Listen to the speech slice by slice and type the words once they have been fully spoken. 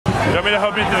You want me to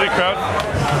help you through the crowd?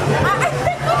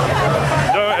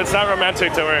 No, it's not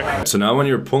romantic, don't worry. So now when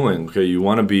you're pulling, okay, you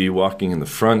want to be walking in the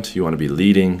front, you want to be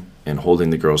leading and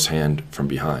holding the girl's hand from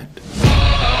behind.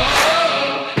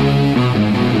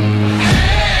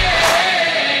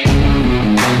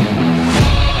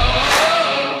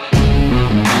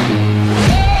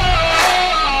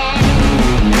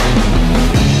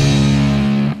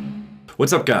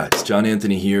 What's up guys, John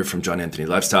Anthony here from John Anthony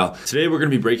Lifestyle. Today we're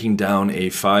going to be breaking down a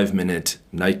 5-minute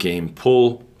night game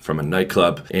pull from a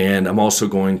nightclub, and I'm also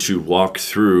going to walk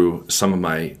through some of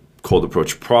my cold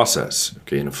approach process,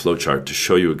 okay, in a flowchart to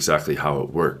show you exactly how it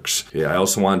works. Okay, I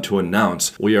also want to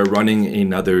announce we are running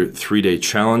another 3-day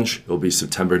challenge. It'll be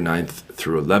September 9th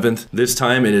through 11th. This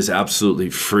time it is absolutely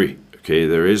free, okay,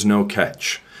 there is no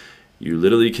catch. You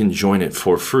literally can join it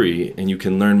for free and you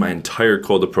can learn my entire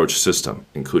cold approach system,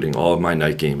 including all of my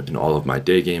night game and all of my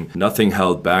day game. Nothing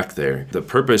held back there. The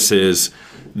purpose is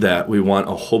that we want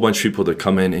a whole bunch of people to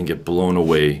come in and get blown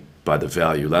away by the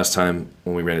value. Last time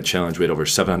when we ran a challenge, we had over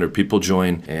 700 people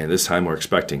join, and this time we're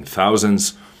expecting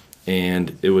thousands.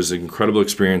 And it was an incredible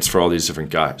experience for all these different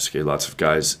guys. Okay, lots of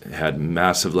guys had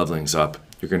massive levelings up.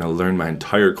 You're gonna learn my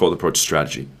entire cold approach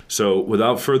strategy. So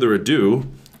without further ado,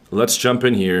 let's jump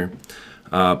in here.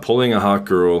 Pulling a hot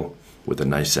girl with a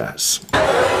nice ass.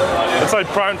 It's like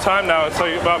prime time now. It's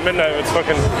like about midnight. It's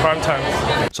fucking prime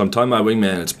time. So I'm telling my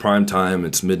wingman it's prime time.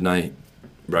 It's midnight,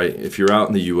 right? If you're out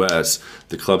in the US,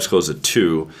 the clubs close at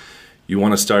 2. You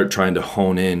want to start trying to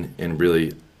hone in and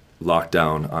really lock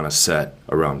down on a set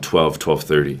around 12,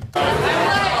 12:30.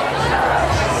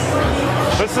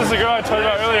 This is the girl I told you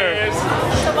about earlier.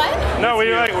 The what? No,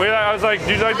 I was like,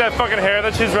 do you like that fucking hair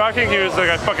that she's rocking? He was like,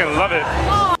 I fucking love it.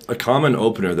 A common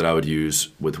opener that I would use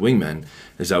with wingmen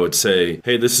is I would say,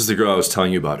 hey, this is the girl I was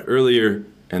telling you about earlier,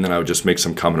 and then I would just make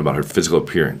some comment about her physical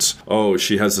appearance. Oh,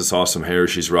 she has this awesome hair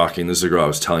she's rocking. This is the girl I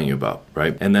was telling you about,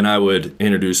 right? And then I would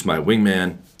introduce my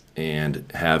wingman and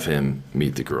have him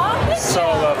meet the girl. So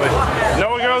lovely.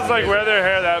 No girls like wear their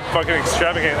hair that fucking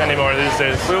extravagant anymore these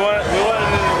days. We want to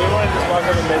just walk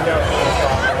up and make out.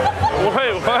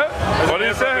 Wait, what? What did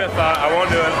you say? I won't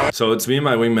do it. So it's me and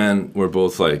my wingman. We're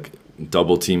both like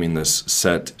double teaming this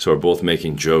set. So we're both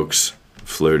making jokes,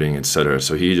 flirting, etc.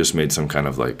 So he just made some kind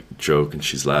of like joke and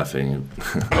she's laughing.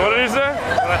 What did he say?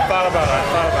 I thought about it.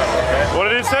 Okay? What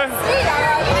did he say?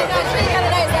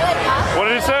 What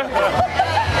did he say?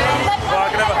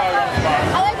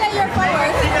 I like that you're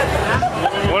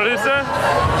forward. What did he say?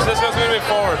 This was going to be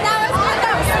forward.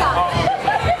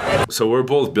 So we're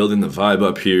both building the vibe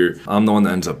up here. I'm the one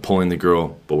that ends up pulling the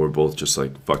girl, but we're both just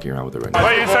like fucking around with her right now.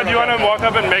 Wait, you said you want to walk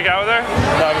up and make out with her?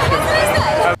 No, I'm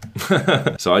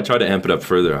just So I try to amp it up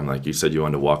further. I'm like, you said you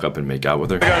wanted to walk up and make out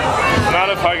with her?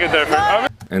 Not if I get there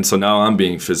first. And so now I'm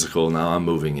being physical, now I'm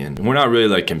moving in. And we're not really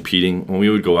like competing. When we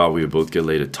would go out, we would both get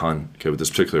laid a ton, okay, with this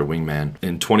particular wingman.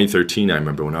 In 2013, I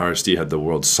remember when RSD had the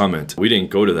World Summit, we didn't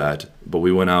go to that, but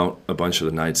we went out a bunch of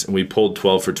the nights and we pulled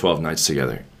 12 for 12 nights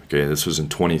together. Okay, this was in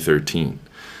 2013.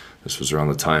 This was around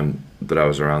the time that I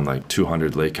was around like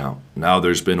 200 lay count. Now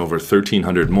there's been over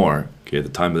 1,300 more. Okay, at the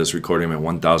time of this recording I'm at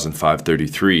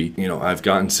 1,533. You know, I've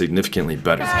gotten significantly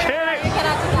better.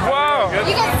 Wow. You can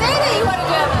say that you want to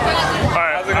do it.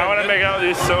 Alright, I want to make out with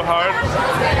you so hard.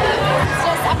 It's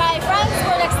just my friends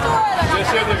were next door. Does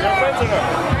she have the girlfriends or no?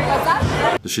 What's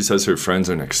up? She says her friends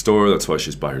are next door, that's why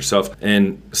she's by herself.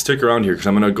 And stick around here because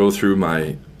I'm gonna go through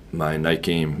my night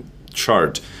game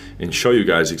chart and show you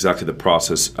guys exactly the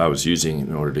process I was using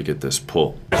in order to get this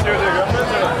pull. Does she have their girlfriends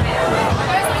or no?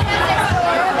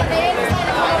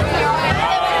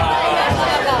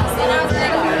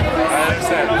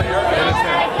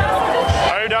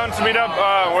 Are you down to meet up?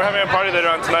 We're having a party later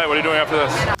on tonight. What are you doing after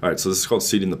this? Alright, so this is called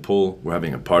seeding the pull. We're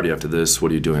having a party after this.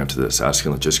 What are you doing after this?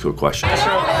 Asking logistical questions.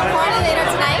 Party later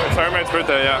tonight? It's our roommate's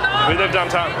birthday, yeah. We live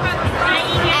downtown. And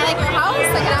like your house,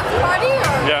 like an after party,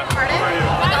 or Yeah. like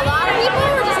a lot of people,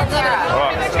 or just a little?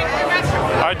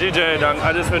 I DJ'd.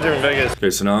 I just moved here from Vegas. Okay,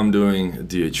 so now I'm doing a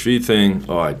DHV thing.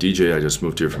 Oh, I DJ. I just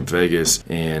moved here from Vegas,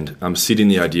 and I'm seeding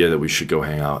the idea that we should go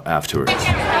hang out afterwards. So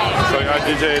I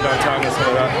DJ downtown and some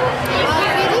of that.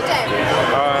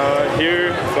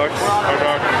 Here, Flux, Hard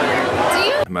Rock. Do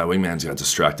you? My wingman's got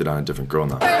distracted on a different girl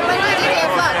now. When do you DJ at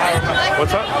Flux?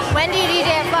 What's up? When do you DJ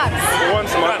at Flux?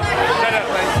 Once a month.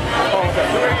 Oh, okay.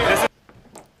 Nice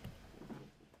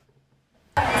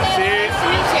to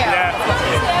meet you. Yeah.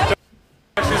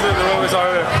 She's with the rollers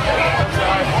over there.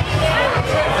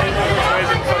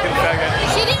 Amazing fucking faggot.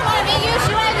 She didn't want to meet you.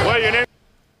 She wanted to. What, your name?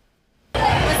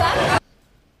 What's that?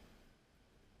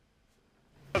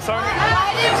 What song?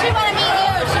 Why didn't she want to meet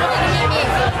you? She wanted to meet me.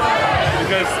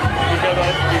 Because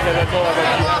that's all I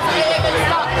got.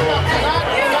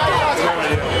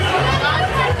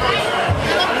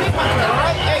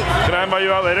 Can I invite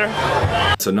you out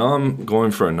later? So now I'm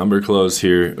going for a number close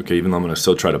here. Okay, even though I'm gonna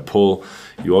still try to pull,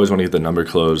 you always wanna get the number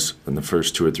close in the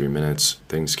first 2 or 3 minutes.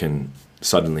 Things can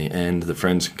suddenly end. The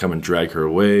friends can come and drag her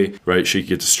away, right? She could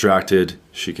get distracted.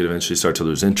 She could eventually start to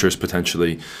lose interest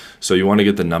potentially. So you wanna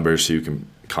get the number so you can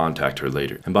contact her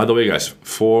later. And by the way, guys,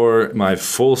 for my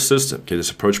full system, okay, this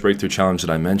Approach Breakthrough Challenge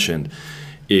that I mentioned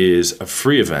is a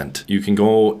free event. You can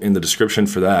go in the description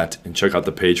for that and check out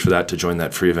the page for that to join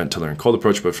that free event to learn cold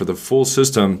approach. But for the full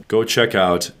system, go check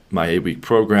out my 8-week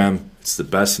program. It's the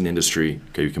best in the industry.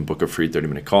 Okay, you can book a free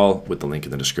 30-minute call with the link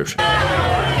in the description. Can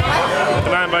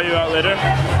I invite you out later?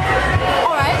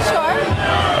 Alright, sure.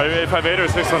 Are you 858 or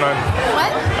 619?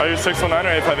 What? Are you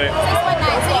 619 or 858?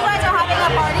 619. So you guys are having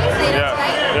a party later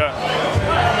tonight? Yeah.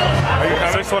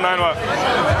 619 what?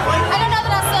 I don't know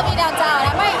that I'll still be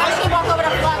downtown. I might actually walk over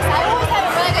to Flux. I always have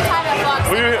a really good time at Flux.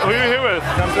 Who are you here with?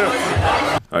 Come through.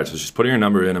 All right, so she's putting her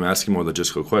number in. I'm asking more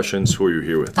logistical questions. Who are you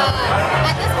here with?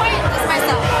 At this point, just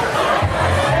myself.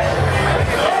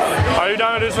 Are you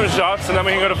down to do some shots and then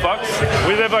we can go to Flux?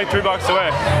 We live like 3 blocks away.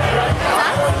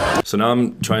 So now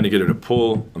I'm trying to get her to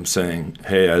pull. I'm saying,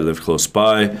 hey, I live close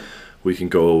by. We can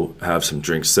go have some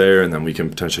drinks there, and then we can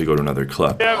potentially go to another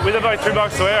club. Yeah, we live like 3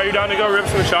 blocks away. Are you down to go rip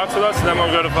some shots with us, and then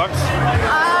we'll go to Flux?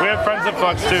 We have friends at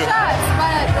Flux too. Shots,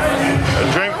 but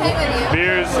Drink,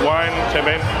 beers, wine,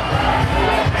 champagne.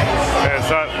 Yeah,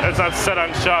 it's not set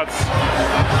on shots.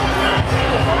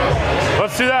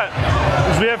 Let's do that.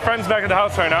 Because we have friends back at the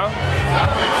house right now.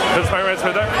 That's my roommate's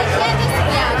right there. I can't just,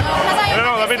 yeah, no, because I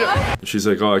No, let me do. She's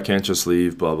like, oh, I can't just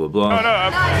leave, blah, blah, blah. No, No,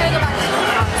 I'm gonna go back to the house.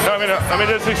 no, let me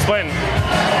just explain.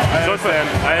 I understand.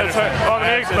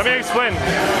 Let me explain.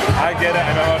 I get it.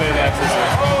 I know how to access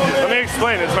Let me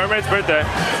explain. It's my roommate's birthday.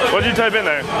 What did you type in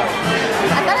there? I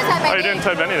thought I typed my Oh, you didn't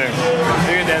type anything. it.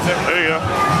 You can dance it. There you go.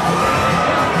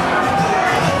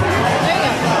 There you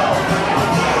go.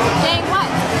 Gang what?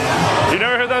 You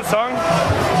never heard that song?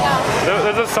 No.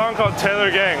 There's a song called Taylor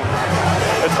Gang.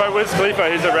 It's by Wiz Khalifa.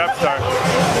 He's a rap star.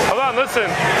 Hold on, listen.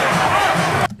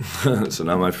 So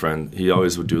now my friend, he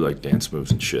always would do like dance moves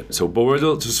and shit. So, but we're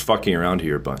just fucking around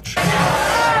here a bunch. Listen.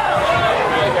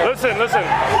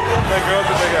 That girl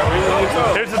that they got really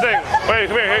cool. Here's the thing. Wait,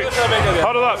 come here.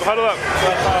 Huddle up.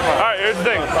 Alright, here's the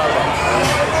thing.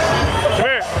 Come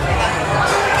here.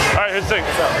 Alright, here's the thing.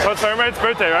 So it's my roommate's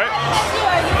birthday, right?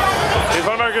 He's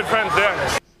one of our good friends,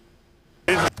 yeah.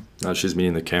 Now she's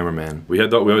meeting the cameraman. We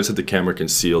always had the camera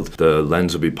concealed. The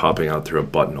lens would be popping out through a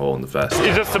buttonhole in the vest.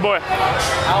 He's just a boy.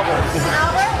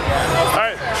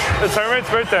 Alright, it's my roommate's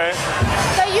birthday.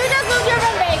 So you just moved here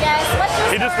from Vegas. What's your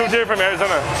He just moved here from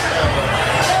Arizona.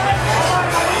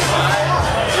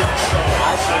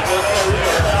 You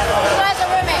guys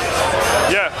are roommates.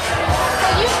 Yeah. So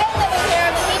you've been living here,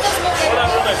 but he just moved in.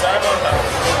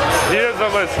 He is the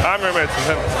list. I'm roommates with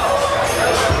him.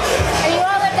 And you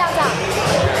all live downtown.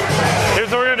 Here's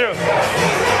what we're gonna do.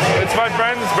 It's my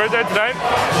friend's birthday tonight.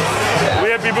 We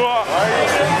have people.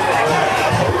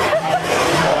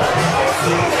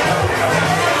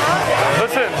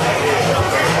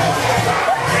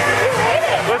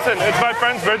 Listen, it's my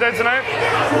friend's birthday tonight.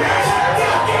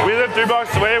 We live 3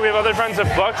 blocks away. We have other friends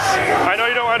at Flux. I know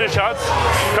you don't want to do shots.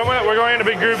 Come with. We're going in a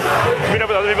big group to meet up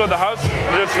with other people at the house.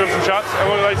 We'll just do some shots, and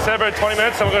we'll like celebrate 20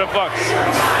 minutes, and we'll go to Flux.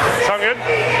 Sound good?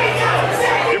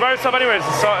 You're by yourself anyways.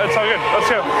 It's all good. Let's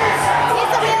go.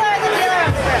 He's the wheeler and the dealer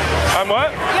of the group. I'm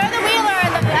what? You're the wheeler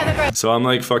and the group. So I'm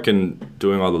like fucking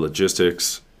doing all the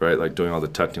logistics, right? Like doing all the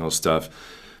technical stuff,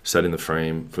 setting the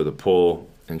frame for the pull,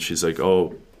 and she's like,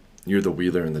 "Oh, you're the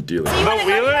wheeler and the dealer." So you wanna go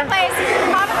to wheeler? your place,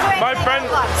 have a drink, My and friend. go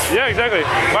to Flux. Yeah, exactly.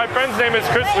 My friend's name is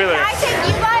Chris Wait, Wheeler. can I take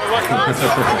you guys to Flux? It's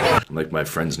gonna be I'm like, my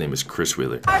friend's name is Chris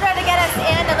Wheeler. harder to get us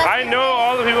in unless I know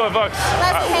all the people at Flux.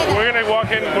 We're gonna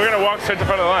walk in. We're gonna walk straight to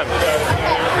front of the line.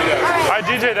 Alright. I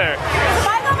DJ there. If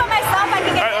I go by myself, I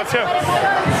can get Alright, let's in, go. but if I go-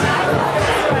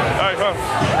 All right, come on.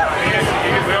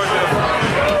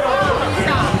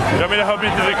 You want me to help you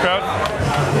through the crowd?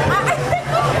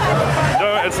 No,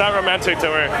 it's not romantic.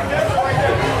 Don't worry.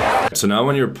 So now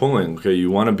when you're pulling, okay,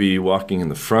 you want to be walking in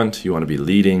the front, you want to be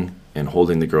leading and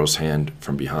holding the girl's hand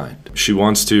from behind. She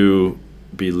wants to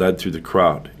be led through the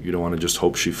crowd. You don't want to just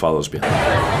hope she follows behind. All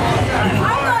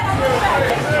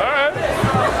right.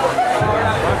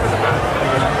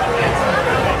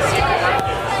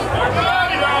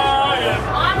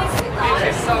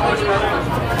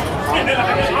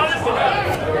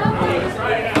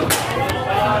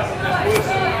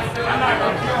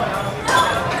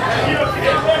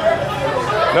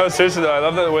 No, seriously though, I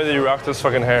love the way that you rock this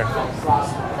fucking hair.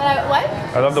 What?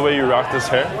 I love the way you rock this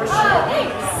hair. Thanks.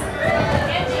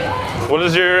 What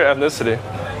is your ethnicity?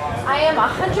 I am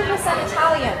 100%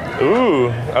 Italian. Ooh,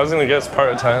 I was gonna guess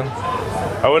part Italian.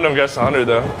 I wouldn't have guessed 100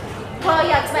 though. Well,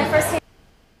 yeah, it's my first name.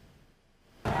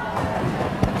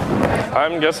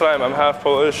 Guess what I am? I'm half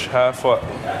Polish, half what?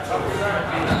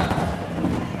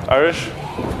 Irish? Okay. Is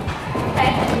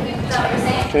that what you're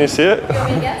saying? Can you see it? You want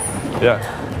me to guess? Yeah.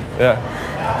 Yeah.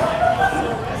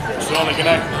 Just want to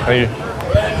connect. Thank you. I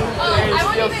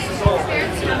won't even compare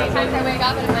to how many times I wake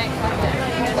up and I'm like,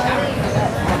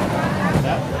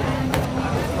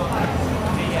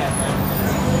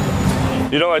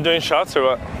 You don't like doing shots or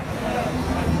what? Then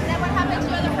what happened to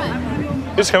your other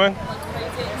friend? He's coming. I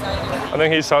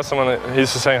think he saw someone.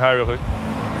 He's just saying hi real quick.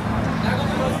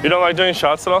 You don't like doing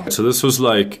shots at all? So this was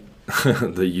like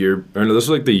the year, or no, this was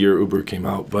like the year Uber came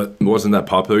out, but it wasn't that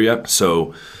popular yet.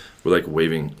 So we're like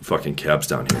waving fucking cabs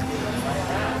down here.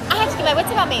 I have to get my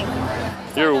wits about me.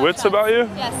 Your wits about you?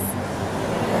 Yes.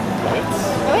 My wits?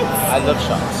 I love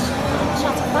shots.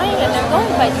 Shots are fine and they're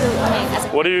going, but you, I mean, as a,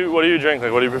 What do you drink?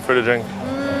 Like, what do you prefer to drink?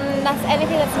 that's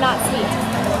anything that's not sweet.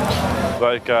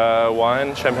 Like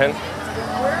wine, champagne?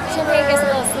 Champagne gets a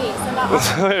little sweet, so not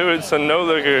all. So no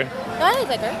liquor. No, I like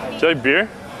liquor. Do you like beer?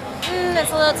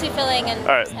 It's a little too filling and. All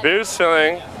right, beer's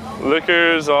filling,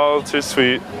 liquor's all too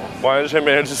sweet, wine and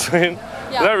champagne are too sweet.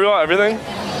 Yeah. Is that real? Everything?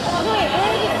 Okay,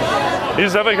 really?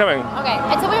 He's definitely coming. Okay,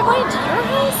 and so we're going to your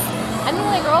house? I'm the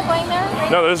only girl going there?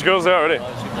 Right? No, there's girls there already. Okay, so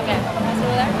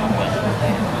we're there?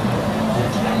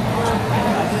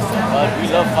 We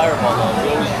love Fireball though. We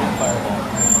always drink Fireball.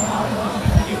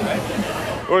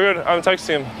 We're good. I'm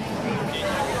texting him.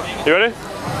 You ready?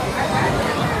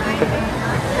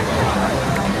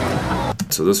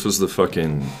 So this was the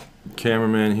fucking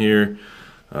cameraman here.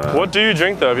 What do you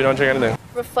drink though if you don't drink anything?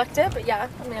 Reflective, but yeah,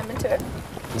 I mean, I'm into it.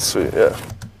 Sweet, yeah.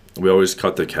 We always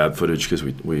cut the cab footage because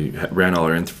we ran all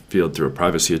our INFIELD through a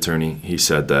privacy attorney. He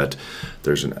said that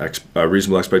there's a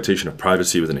reasonable expectation of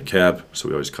privacy within a cab, so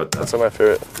we always cut that. That's one of my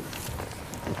favorite.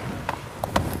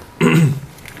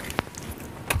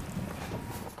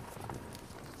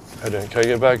 How you doing? Can I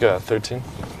get back 13?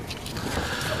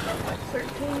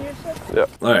 13 years old? Yeah.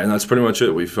 All right, and that's pretty much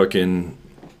it. We fucking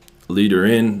lead her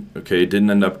in, okay, didn't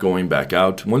end up going back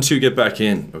out. Once you get back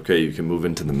in, okay, you can move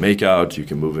into the makeout, you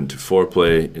can move into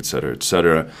foreplay,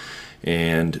 etc.,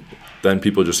 and then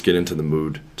people just get into the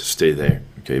mood to stay there,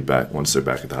 okay, back once they're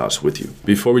back at the house with you.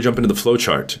 Before we jump into the flow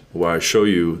chart, where I show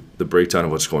you the breakdown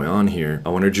of what's going on here, I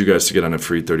wanted you guys to get on a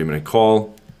free 30-minute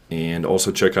call and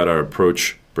also check out our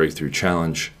Approach Breakthrough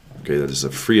Challenge. Okay, that is a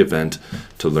free event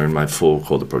to learn my full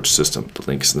cold approach system. The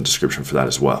link is in the description for that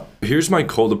as well. Here's my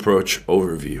cold approach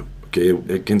overview. Okay,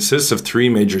 it consists of 3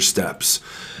 major steps.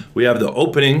 We have the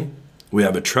opening, we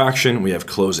have attraction, we have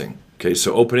closing. Okay,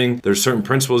 so opening, there's certain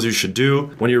principles you should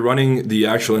do. When you're running the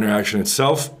actual interaction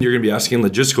itself, you're gonna be asking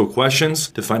logistical questions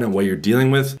to find out what you're dealing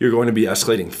with. You're going to be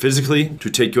escalating physically to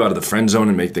take you out of the friend zone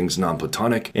and make things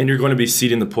non-platonic. And you're going to be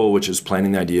seeding the pull, which is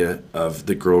planning the idea of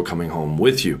the girl coming home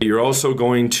with you. You're also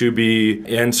going to be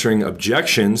answering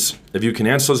objections. If you can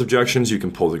answer those objections, you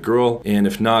can pull the girl. And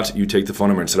if not, you take the phone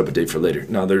number and set up a date for later.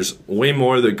 Now, there's way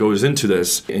more that goes into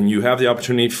this, and you have the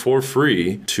opportunity for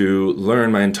free to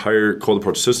learn my entire cold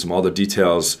approach system, all the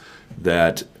details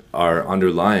that are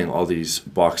underlying all these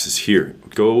boxes here.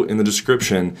 Go in the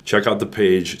description, check out the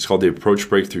page. It's called the Approach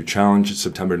Breakthrough Challenge. It's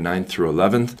September 9th through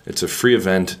 11th. It's a free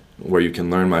event where you can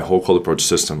learn my whole cold approach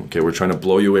system. Okay, we're trying to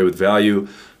blow you away with value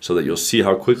so that you'll see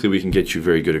how quickly we can get you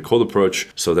very good at cold approach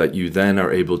so that you then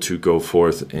are able to go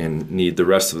forth and need the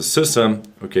rest of the system.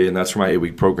 Okay, and that's where my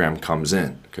 8-week program comes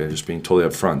in. Okay, just being totally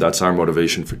upfront. That's our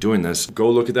motivation for doing this. Go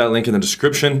look at that link in the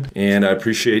description, and I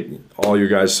appreciate all your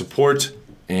guys' support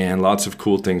and lots of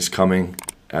cool things coming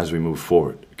as we move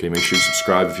forward. Okay, make sure you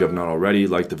subscribe if you have not already,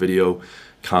 like the video,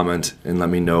 comment, and let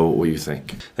me know what you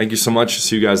think. Thank you so much.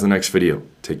 See you guys in the next video.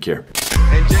 Take care.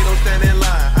 And J don't stand in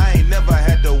line, I ain't never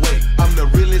had to wait. I'm the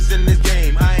realest in this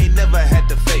game, I ain't never had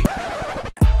to fake.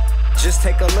 Just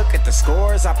take a look at the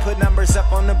scores, I put numbers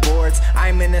up on the boards.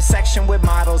 I'm in a section with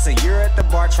models and you're at the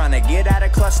bar trying to get out a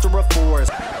cluster of 4s.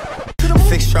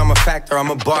 Fixed trauma factor, I'm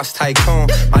a boss tycoon.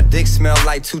 My dick smell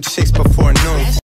like 2 chicks before noon.